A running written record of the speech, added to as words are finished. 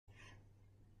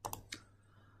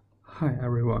Hi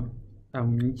everyone,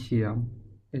 I'm Mingqi.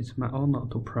 It's my honor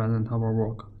to present our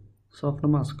work, Soft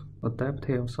Mask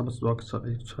Adaptive Substructure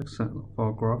Extraction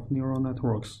for Graph Neural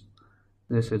Networks.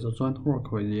 This is a joint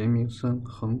work with Yanming, Shen,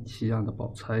 Heng, and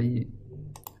Baocai.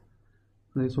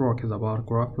 This work is about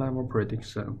graph level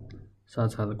prediction,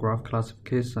 such as graph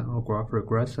classification or graph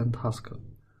regression task.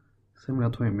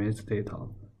 Similar to image data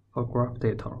or graph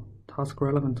data,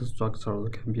 task-relevant structures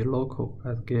can be local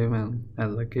as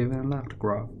a given left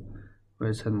graph,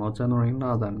 which is more generally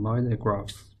large and noisy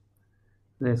graphs.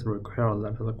 This requires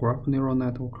that the graph neural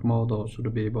network model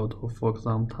should be able to focus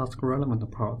on task-relevant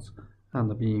parts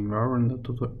and be invariant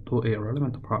to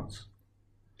irrelevant parts.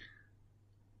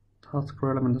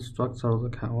 Task-relevant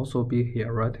structures can also be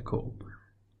hierarchical,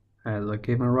 as a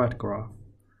given right graph,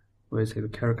 which is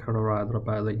characterized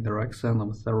by the interaction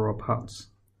of several parts.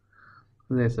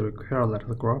 This requires that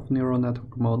the graph neural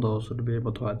network model should be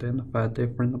able to identify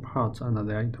different parts and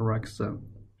their interaction.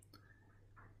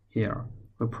 Here,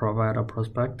 we provide a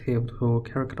perspective to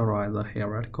characterize the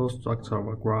hierarchical structure of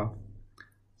a graph.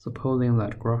 Supposing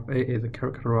that graph A is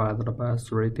characterized by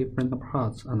 3 different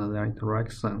parts and their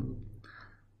interaction,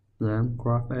 then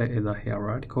graph A is a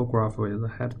hierarchical graph with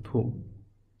head 2.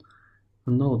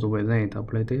 The nodes within it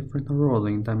play different roles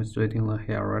in demonstrating the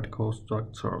hierarchical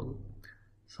structure.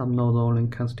 Some nodes only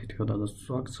constitute the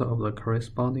structure of the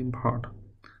corresponding part.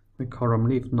 We call them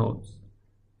leaf nodes.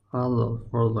 Others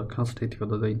further constitute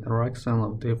the interaction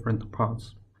of different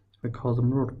parts. We call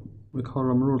them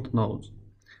root nodes.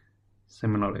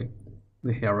 Similarly,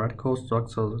 the hierarchical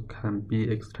structures can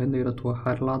be extended to a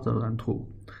height larger than 2,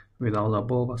 without the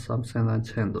above assumption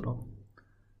unchanged.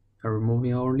 By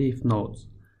removing our leaf nodes,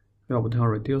 we obtain a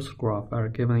reduced graph as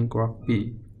given in graph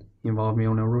B, involving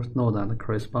only root node and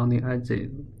corresponding edges.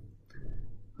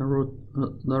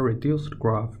 The reduced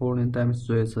graph only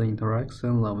demonstrates the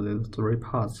interaction of these 3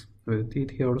 parts, with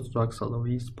detailed structures of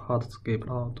each part skipped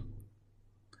out.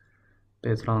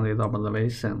 Based on this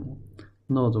observation,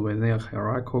 nodes within a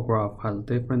hierarchical graph have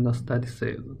different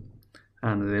statistics,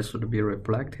 and this should be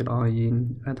reflected on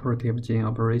in iterative gene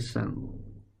operation.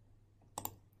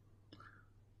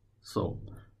 So,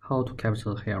 how to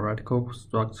capture hierarchical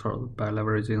structures by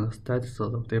leveraging the statistics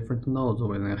of different nodes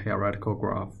within a hierarchical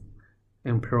graph.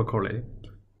 Empirically,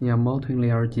 in a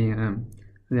multi-layer GNN,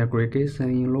 the aggregation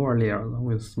in lower layers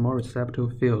with small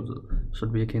receptive fields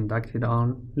should be conducted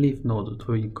on leaf nodes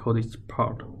to encode each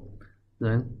part.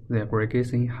 Then, the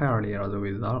aggregation in higher layers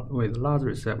with large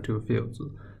receptive fields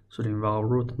should involve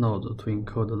root nodes to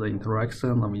encode the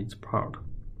interaction of each part.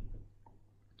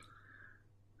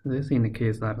 This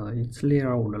indicates that each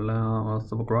layer would learn a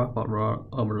subgraph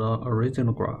of the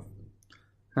original graph,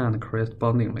 and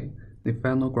correspondingly, the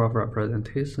final graph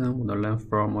representation would learn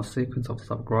from a sequence of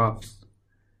subgraphs.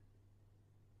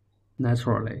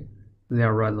 Naturally,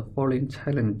 there arise the following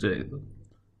challenges: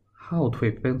 how to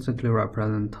efficiently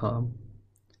represent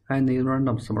any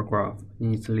random subgraph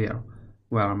in each layer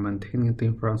while maintaining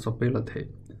differentiability,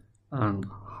 and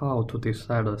how to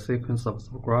decide the sequence of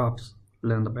subgraphs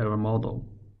learned by the model.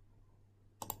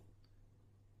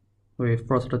 We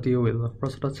first deal with the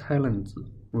first challenge,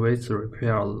 which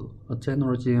requires a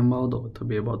general gene model to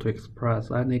be able to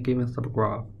express any given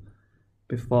subgraph.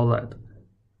 Before that,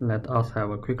 let us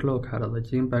have a quick look at the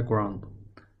gene background.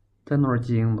 General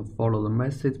genes follow the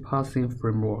message passing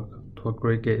framework to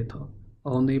aggregate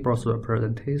all neighbors'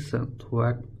 representation to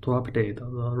update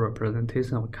the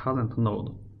representation of current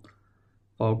node.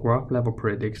 For graph level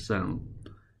prediction,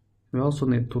 we also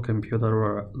need to compute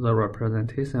the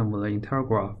representation of the entire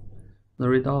graph. The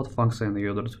readout function is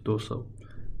used to do so,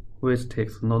 which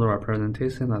takes node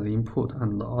representation as input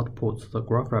and outputs the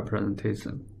graph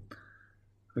representation.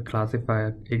 We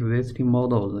classify existing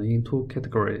models in 2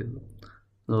 categories: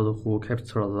 those who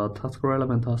capture the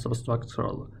task-relevant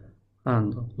substructures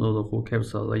and those who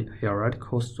capture the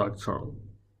hierarchical structure.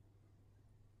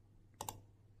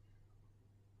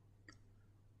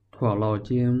 To allow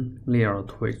gene layer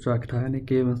to extract any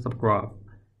given subgraph,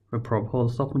 we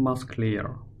propose soft mask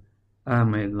layer.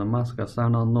 M is the mask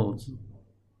assigned on nodes.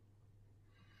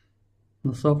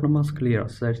 The soft mask layer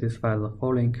satisfies the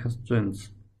following constraints.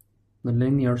 The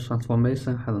linear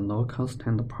transformation has no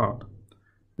constant part.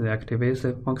 The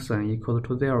activation function equals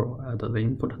to 0 at the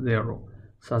input 0,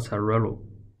 such as ReLU.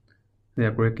 The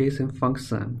aggregation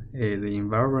function is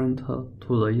invariant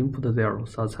to the input 0,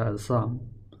 such as sum.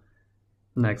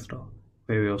 Next,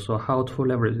 we will show how to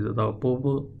leverage the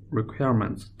above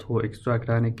requirements to extract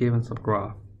any given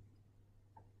subgraph.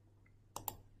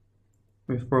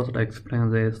 We first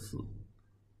explain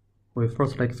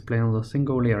the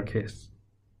single layer case.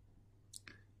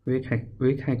 We can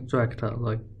extract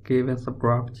the given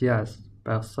subgraph GS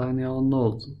by assigning all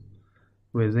nodes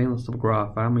within the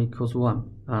subgraph m equals 1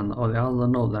 and all the other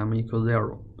nodes m equals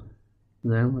 0.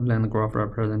 Then the length graph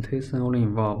representation only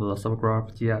involves the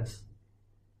subgraph GS.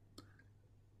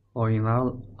 Or in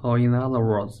other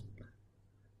words,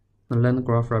 the length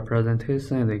graph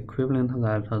representation is equivalent to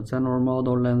that general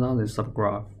model length on this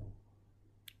subgraph.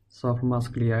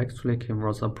 Softmaskly actually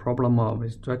converts the problem of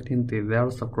extracting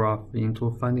desired subgraph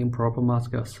into finding proper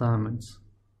mask assignments.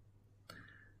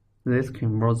 This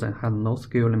conversion has no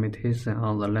scale limitation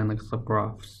on the length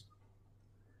subgraphs.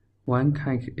 One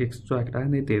can extract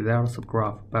any desired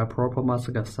subgraph by proper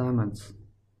mask assignments.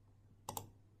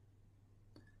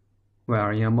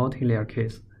 Where in a multi-layer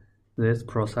case, this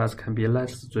process can be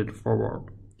less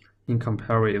straightforward in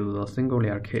comparison with the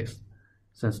single-layer case,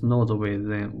 since nodes with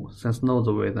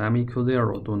m equals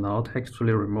 0 do not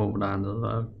actually removed and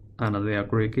the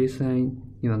aggregation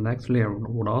in the next layer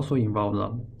would also involve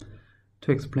them.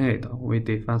 To explain it, we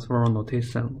define several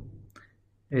notation.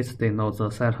 H denotes the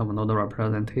set of node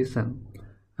representation.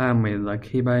 M is the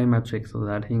key-value matrix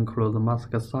that includes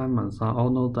mask assignments on all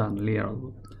nodes and layers.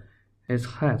 H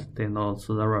hat denotes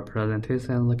the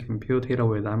representations computed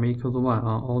with m equals 1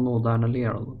 on all nodes and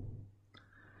layers.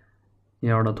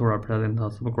 In order to represent a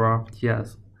subgraph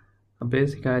GS, the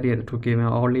basic idea is to give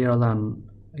all layers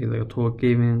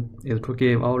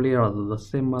the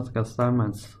same mask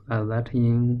assignments as that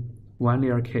in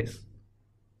one-layer case.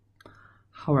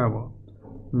 However,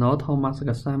 not all mask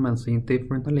assignments in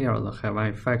different layers have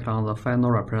an effect on the final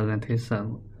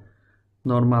representation.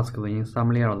 Node masks in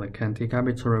some layers can take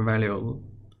arbitrary values.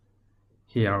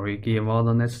 Here we give all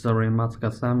the necessary mask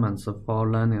assignments for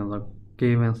learning the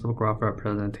given subgraph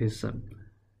representation,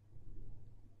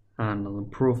 and the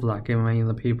proofs are given in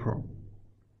the paper.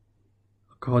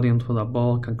 According to the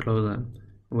above conclusion,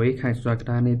 we can extract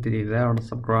any desired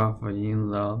subgraph in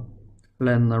the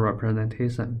length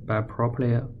representation by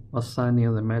properly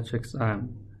assigning the matrix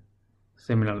M.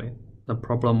 Similarly, the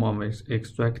problem of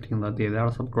extracting the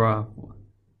desired subgraph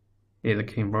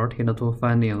is converted to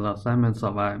finding the assignments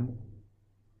of M.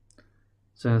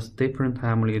 Since different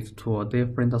M leads to a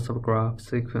different subgraph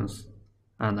sequence,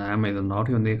 and M is not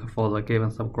unique for the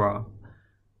given subgraph,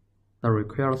 the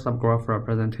required subgraph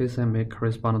representation may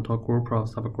correspond to a group of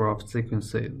subgraph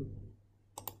sequences.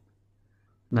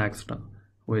 Next,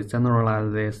 we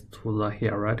generalize this to the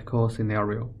hierarchical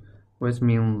scenario, which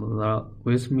means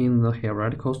the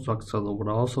hierarchical structure would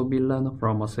also be learned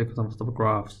from a sequence of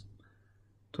subgraphs.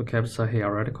 To capture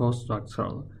hierarchical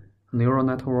structure, neural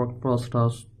network first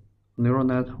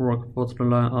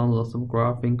learn on the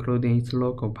subgraph including its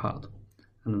local part,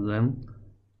 and then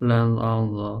learn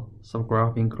on the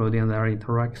subgraph including their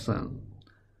interaction.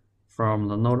 From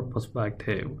the node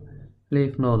perspective,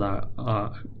 leaf nodes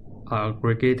are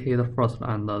aggregated first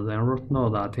and then root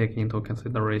nodes are taken into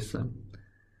consideration.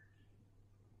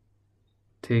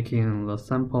 Taking the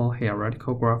sample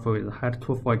hierarchical graph with height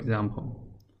 2 for example,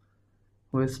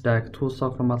 we stack two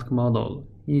softmask models,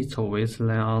 each of which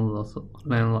learn on a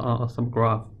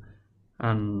subgraph,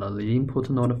 and the input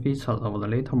node features of the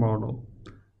later model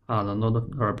are the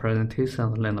node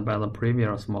representations learned by the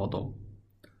previous model.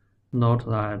 Note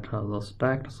that the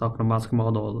stacked softmask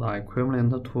models are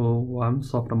equivalent to one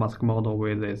softmask model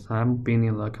with its M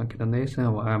being the concatenation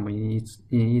of M in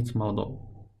each model.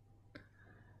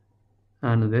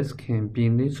 And this can be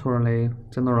literally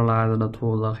generalized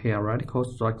to the hierarchical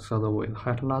structure with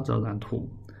height larger than 2.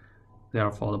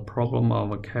 Therefore, the problem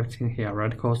of capturing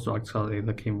hierarchical structure is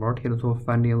converted to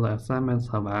finding the assignments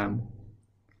of M.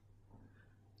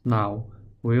 Now,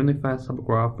 we unify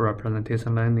subgraph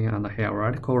representation learning and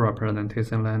hierarchical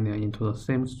representation learning into the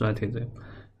same strategy,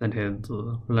 that is,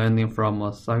 learning from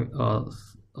a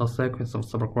sequence of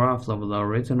subgraphs of the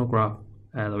original graph,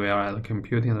 as well as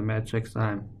computing the matrix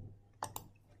M.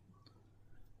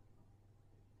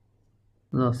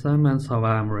 The assignments of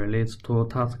M relates to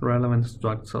task-relevant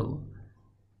structures,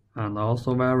 and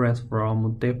also varies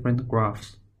from different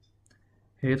graphs.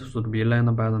 It should be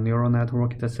learned by the neural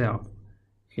network itself.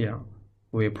 Here,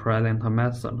 we present a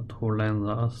method to learn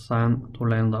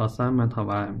the assignment of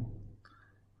M.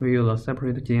 We use a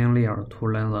separate GN layer to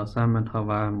learn the assignment of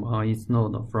M on each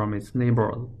node from its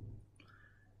neighbors.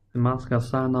 The mask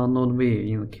assigned on node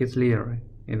V in the case layer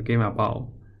is given above.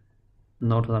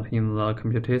 Note that in the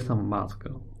computation of mask,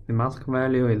 the mask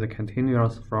value is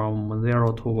continuous from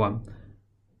 0 to 1,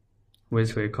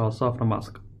 which we call soft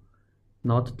mask,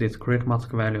 not discrete mask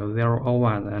value 0 or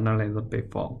 1 as analyzed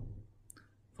before.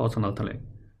 Fortunately,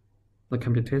 the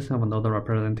computation of node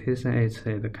representation H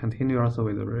is continuous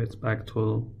with respect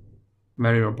to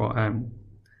variable M.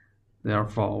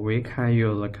 Therefore, we can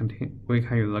use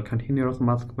the continuous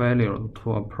mask value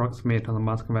to approximate the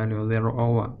mask value 0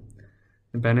 or 1.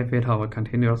 The benefit of a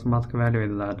continuous mask value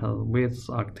is that the weights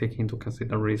are taken into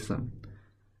consideration,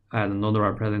 and node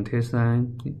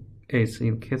representation is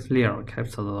in case layer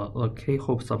captures the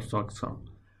key-hoop substructure.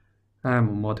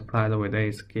 M multiplied with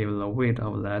H gives the weight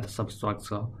of that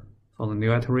substructure for the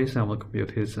new iteration of the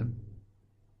computation.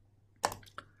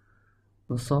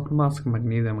 The soft mask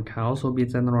mechanism can also be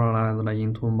generalized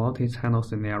into multi-channel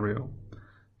scenario.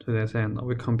 To this end,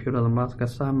 we compute the mask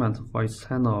assignments for each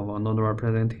channel of a node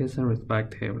representation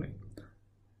respectively.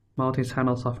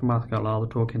 Multi-channel soft mask allows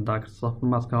to conduct soft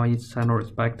mask on each channel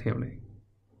respectively.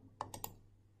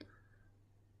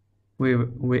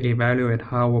 We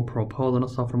evaluate our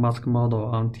proposed soft mask model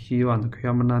on TU and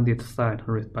QM9 dataset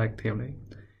respectively,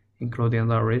 including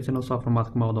the original soft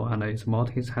mask model and its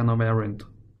multi-channel variant.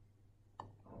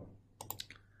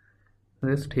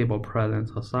 This table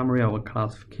presents a summary of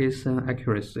classification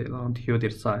accuracy on TU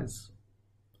datasets.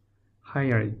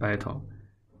 Higher is better.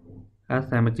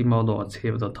 SMG model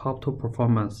achieved the top 2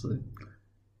 performance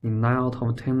in 9 out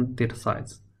of 10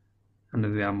 datasets, and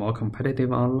they are more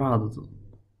competitive on large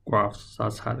graphs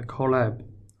such as Colab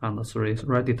and 3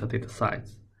 Reddit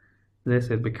datasets.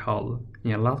 This is because,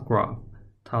 in a large graph,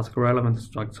 task-relevant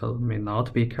structures may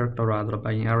not be characterized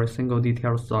by every single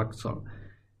detailed structure,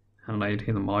 and it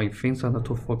is more efficient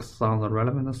to focus on the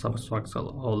relevant substructure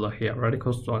or the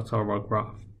hierarchical structure of a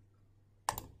graph.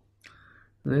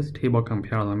 This table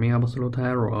compares the mean absolute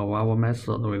error of our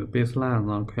method with baseline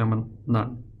on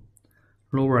QM9.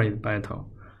 Lower is better.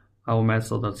 Our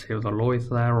method achieves the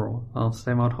lowest error on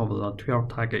 7 out of the 12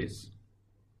 targets.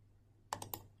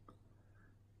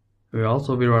 We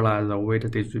also visualize the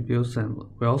weight distribution.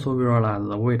 Of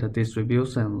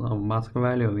mask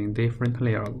values in different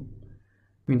layers.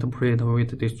 We interpret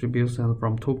weight distribution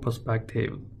from 2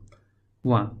 perspectives.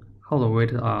 1. How the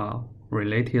weights are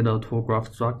related to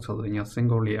graph structures in a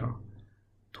single layer.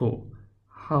 2.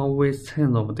 How weights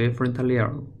change of different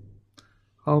layers.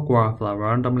 All graphs are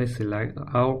randomly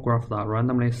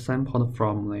sampled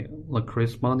from the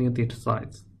corresponding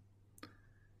datasets.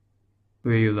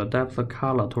 We use the depth of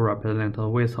color to represent the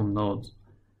weights of nodes.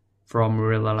 From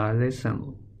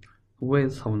visualization,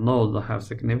 weights of nodes have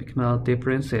significant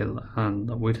differences, and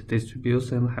weight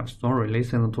distribution have strong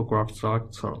relation to graph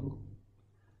structure.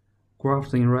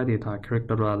 Graphs in Reddit are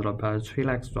characterized by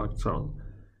tree-like structures,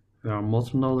 where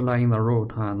most nodes lie in the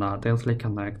root and are densely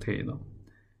connected.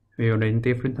 Viewed in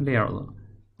different layers,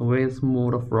 the weights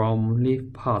moved from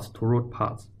leaf paths to root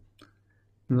paths.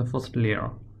 In the first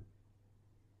layer,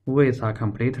 weights are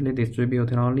completely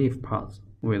distributed on leaf paths,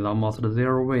 with almost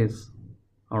zero weights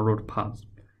on root paths,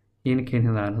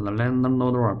 indicating that the random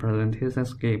node representation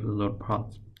skips root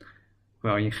paths,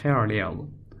 while in higher layers,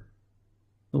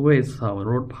 the weights of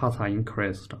root paths are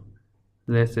increased.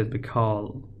 This is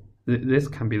because this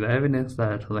can be the evidence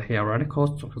that the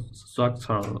hierarchical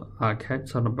structures are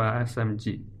captured by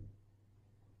SMG.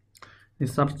 The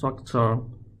substructure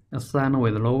assigned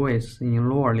with low weights in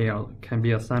lower layers can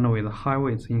be assigned with high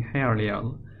weights in higher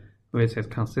layers, which is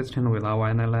consistent with our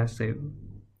analysis.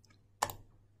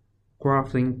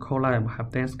 Graphs in Colab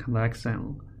have dense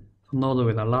connections. For nodes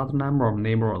with a large number of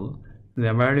neighbors,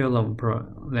 their values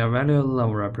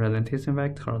of representation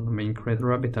vectors may increase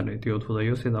rapidly due to the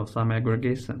usage of some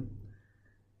aggregation.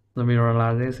 The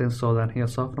visualization shows that in a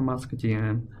soft mask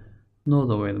GN,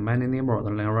 nodes with many neighbors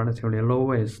learn relatively low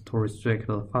weights to restrict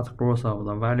the fast growth of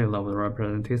the values of the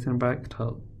representation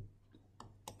vectors.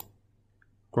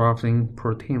 Graphs in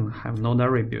proteins have no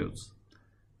attributes.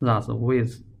 Thus,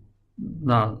 weights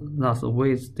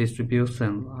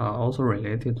distribution are also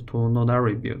related to node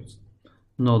attributes.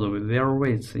 Nodes with zero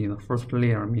weights in the first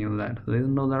layer mean that these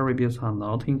node attributes are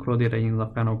not included in the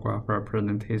final graph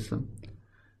representation,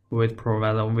 which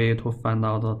provides a way to find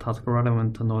out the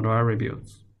task-relevant node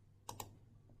attributes.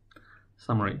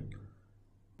 Summary.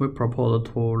 We propose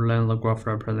to learn the graph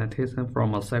representation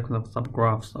from a sequence of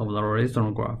subgraphs of the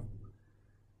original graph,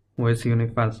 with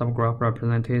unified subgraph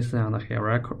representation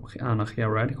and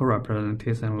hierarchical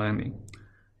representation learning.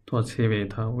 To achieve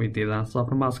it, we design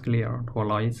soft mask layer to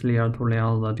allow each layer to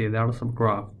learn the desired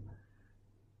subgraph.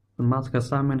 The mask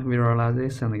assignment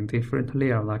visualization in different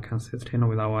layers are consistent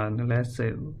with our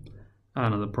analysis,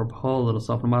 and the proposed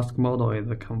soft mask model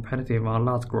is competitive on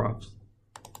large graphs.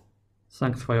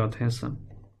 Thanks for your attention.